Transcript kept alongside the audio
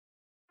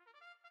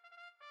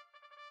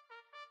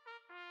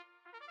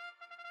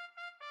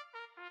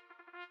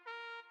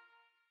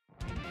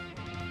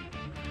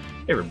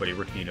Hey everybody,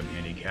 Rick Needham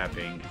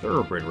handicapping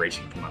thoroughbred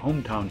racing from my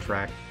hometown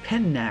track,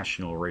 Penn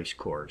National Race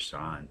Course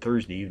on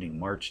Thursday evening,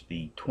 March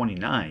the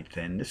 29th,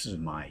 and this is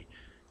my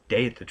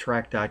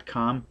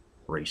dayatthetrack.com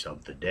race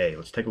of the day.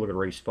 Let's take a look at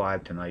race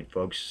 5 tonight,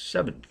 folks.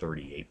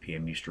 7:30, 8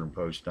 p.m. Eastern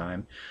Post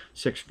Time.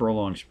 6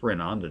 furlong sprint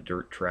on the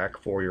dirt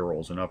track.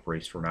 4-year-olds and up,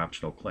 race for an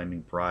optional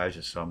claiming prize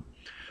of some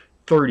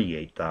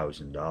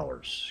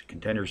 $38,000.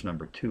 Contenders: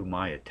 number 2,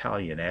 My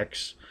Italian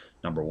X,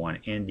 number 1,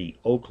 Andy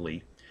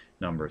Oakley,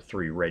 number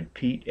 3, Red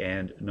Pete,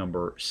 and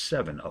number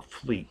 7, A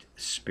Fleet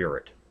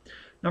Spirit.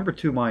 Number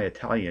 2, My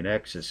Italian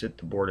X, has hit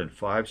the board in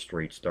 5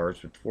 straight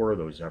starts, with 4 of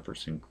those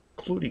efforts,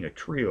 including a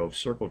trio of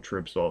circle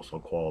trips, also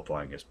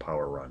qualifying as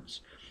power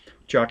runs.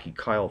 Jockey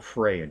Kyle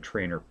Frey and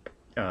trainer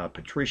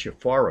Patricia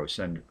Faro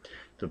send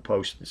the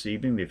post this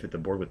evening. They've hit the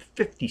board with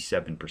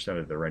 57%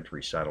 of their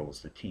entries saddled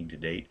as the team to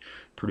date,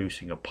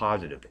 producing a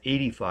positive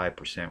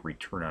 85%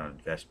 return on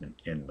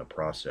investment in the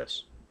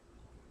process.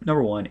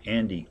 Number 1,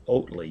 Andy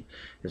Oakley,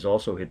 has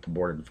also hit the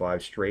board in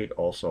 5 straight,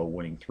 also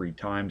winning 3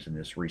 times in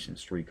this recent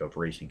streak of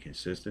racing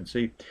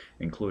consistency,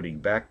 including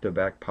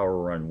back-to-back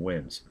power run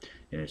wins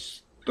in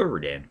his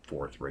 3rd and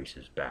 4th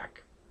races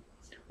back.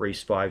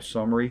 Race 5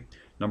 summary: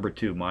 number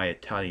 2, My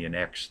Italian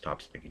X,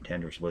 tops the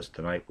contenders list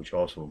tonight, which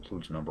also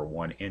includes number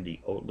 1,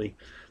 Andy Oakley,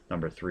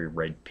 number 3,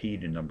 Red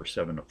Pete, and number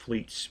 7, A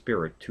Fleet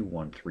Spirit,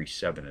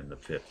 2137 in the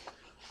 5th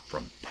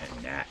from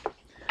Penn Nat.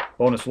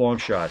 Bonus long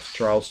shots: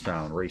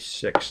 Charlestown, race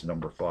 6,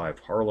 number 5,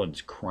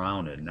 Harlan's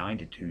Crown, a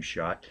 9-2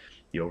 shot.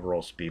 The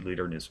overall speed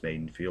leader in his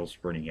maiden field,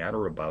 sprinting at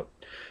or about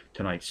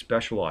tonight's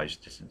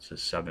specialized distance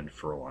is 7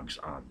 furlongs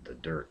on the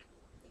dirt.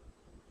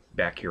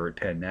 Back here at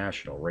Penn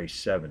National, race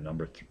 7,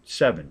 number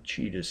 7,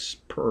 Cheetah's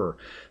Purr,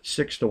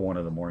 6-1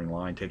 in the morning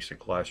line, takes a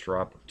class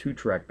drop of 2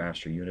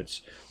 Trackmaster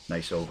units.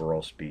 Nice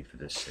overall speed for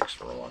this 6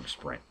 furlong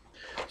sprint.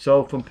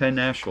 So, from Penn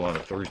National on a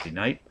Thursday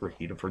night, Rick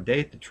Needham for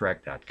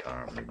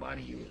dayatthetrack.com,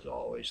 reminding you as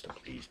always to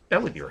please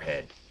bet with your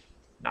head,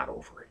 not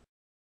over it.